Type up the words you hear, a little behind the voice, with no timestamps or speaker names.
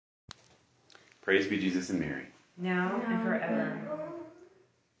Praise be Jesus and Mary. Now and forever.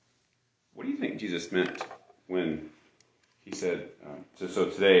 What do you think Jesus meant when he said, so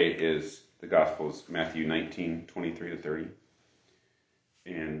today is the Gospels, Matthew 19, 23 to 30.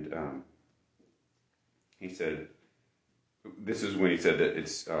 And he said, this is when he said that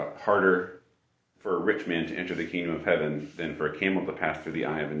it's harder for a rich man to enter the kingdom of heaven than for a camel to pass through the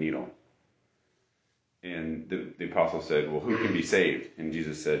eye of a needle. And the apostle said, well, who can be saved? And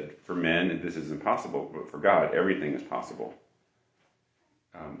Jesus said, for men, this is impossible, but for God, everything is possible.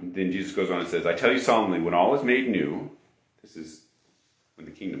 Then Jesus goes on and says, I tell you solemnly, when all is made new, this is when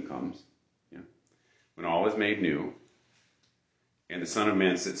the kingdom comes, when all is made new, and the Son of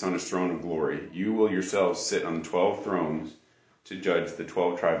Man sits on his throne of glory, you will yourselves sit on 12 thrones to judge the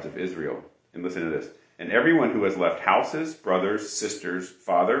 12 tribes of Israel. And listen to this. And everyone who has left houses, brothers, sisters,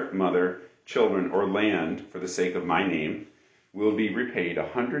 father, mother, children, or land for the sake of my name will be repaid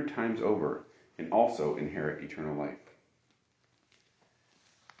 100 times over and also inherit eternal life.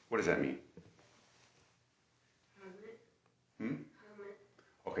 What does that mean? Hermit.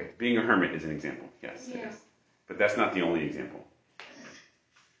 Okay, being a hermit is an example. Yes, it is. But that's not the only example.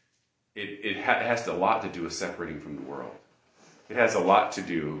 It has a lot to do with separating from the world. It has a lot to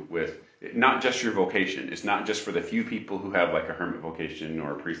do with not just your vocation. It's not just for the few people who have like a hermit vocation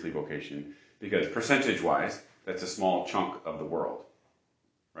or a priestly vocation, because percentage-wise, that's a small chunk of the world,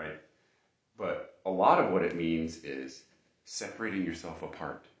 right? But a lot of what it means is separating yourself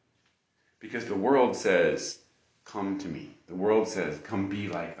apart. Because the world says, come to me. The world says, come be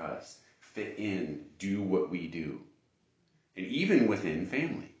like us. Fit in. Do what we do. And even within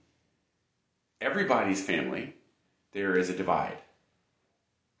family. Everybody's family, there is a divide.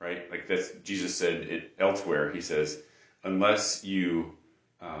 Right? Like that's, Jesus said it elsewhere. He says, unless you...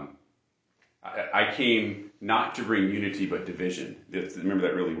 I came not to bring unity but division. Remember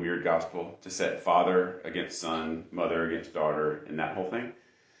that really weird gospel? To set father against son, mother against daughter, and that whole thing?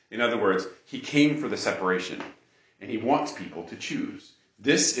 In other words, he came for the separation, and he wants people to choose.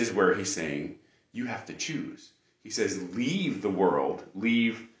 This is where he's saying, you have to choose. He says, leave the world,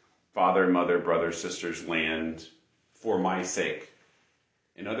 leave father, mother, brothers, sisters, land, for my sake.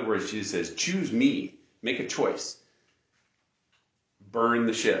 In other words, Jesus says, choose me, make a choice. Burn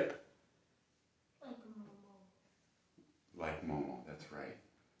the ship. Like Momo, that's right.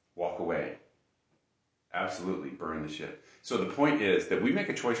 Walk away. Absolutely, burn the ship. So the point is that we make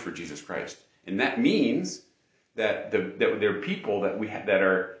a choice for Jesus Christ. And that means that there are people that that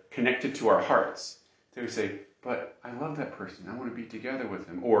are connected to our hearts. They would say, but I love that person. I want to be together with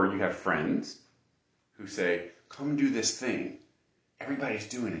him. Or you have friends who say, come do this thing. Everybody's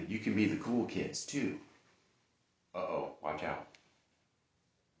doing it. You can be the cool kids too. Uh-oh, watch out.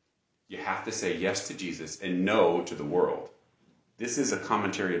 You have to say yes to Jesus and no to the world. This is a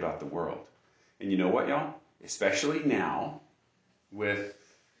commentary about the world. And you know what, y'all? Especially now with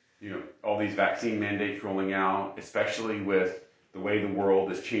all these vaccine mandates rolling out, especially with the way the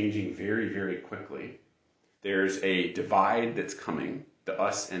world is changing very, very quickly, there's a divide that's coming, the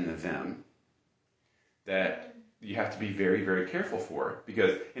us and the them, that you have to be very, very careful for.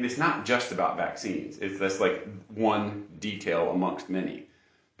 And it's not just about vaccines. That's like one detail amongst many.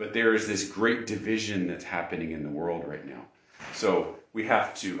 But there is this great division that's happening in the world right now. So we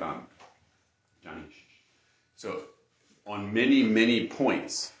have to, Johnny, so on many, many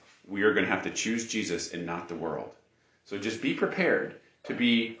points, we are going to have to choose Jesus and not the world. So just be prepared to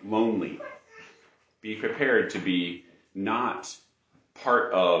be lonely. Be prepared to be not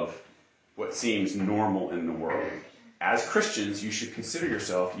part of what seems normal in the world. As Christians, you should consider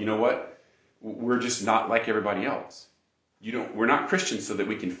yourself, you know what? We're just not like everybody else. We're not Christians so that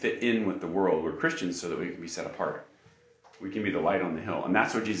we can fit in with the world. We're Christians so that we can be set apart. We can be the light on the hill. And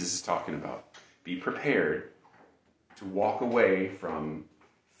that's what Jesus is talking about. Be prepared to walk away from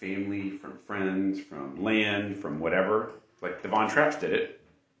family, from friends, from land, from whatever. Like the Von Trapps did it,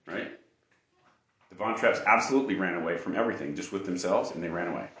 right? The Von Trapps absolutely ran away from everything, just with themselves, and they ran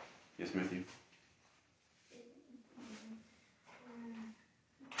away. Yes, Matthew?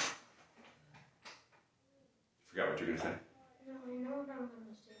 Forgot what you were going to say. No, I know what I'm going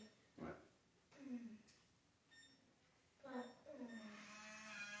to say. What? But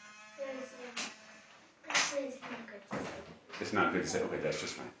it's not good to say. It's not good to say. Okay, that's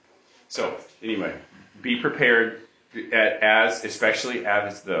just fine. So, anyway, be prepared especially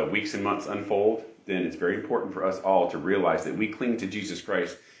as the weeks and months unfold. Then it's very important for us all to realize that we cling to Jesus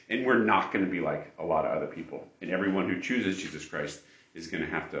Christ, and we're not going to be like a lot of other people. And everyone who chooses Jesus Christ is going to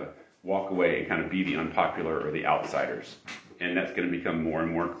have to walk away and kind of be the unpopular or the outsiders. And that's going to become more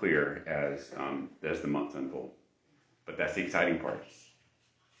and more clear as the months unfold. But that's the exciting part.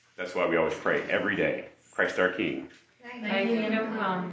 That's why we always pray every day. Christ our King. Thy kingdom come.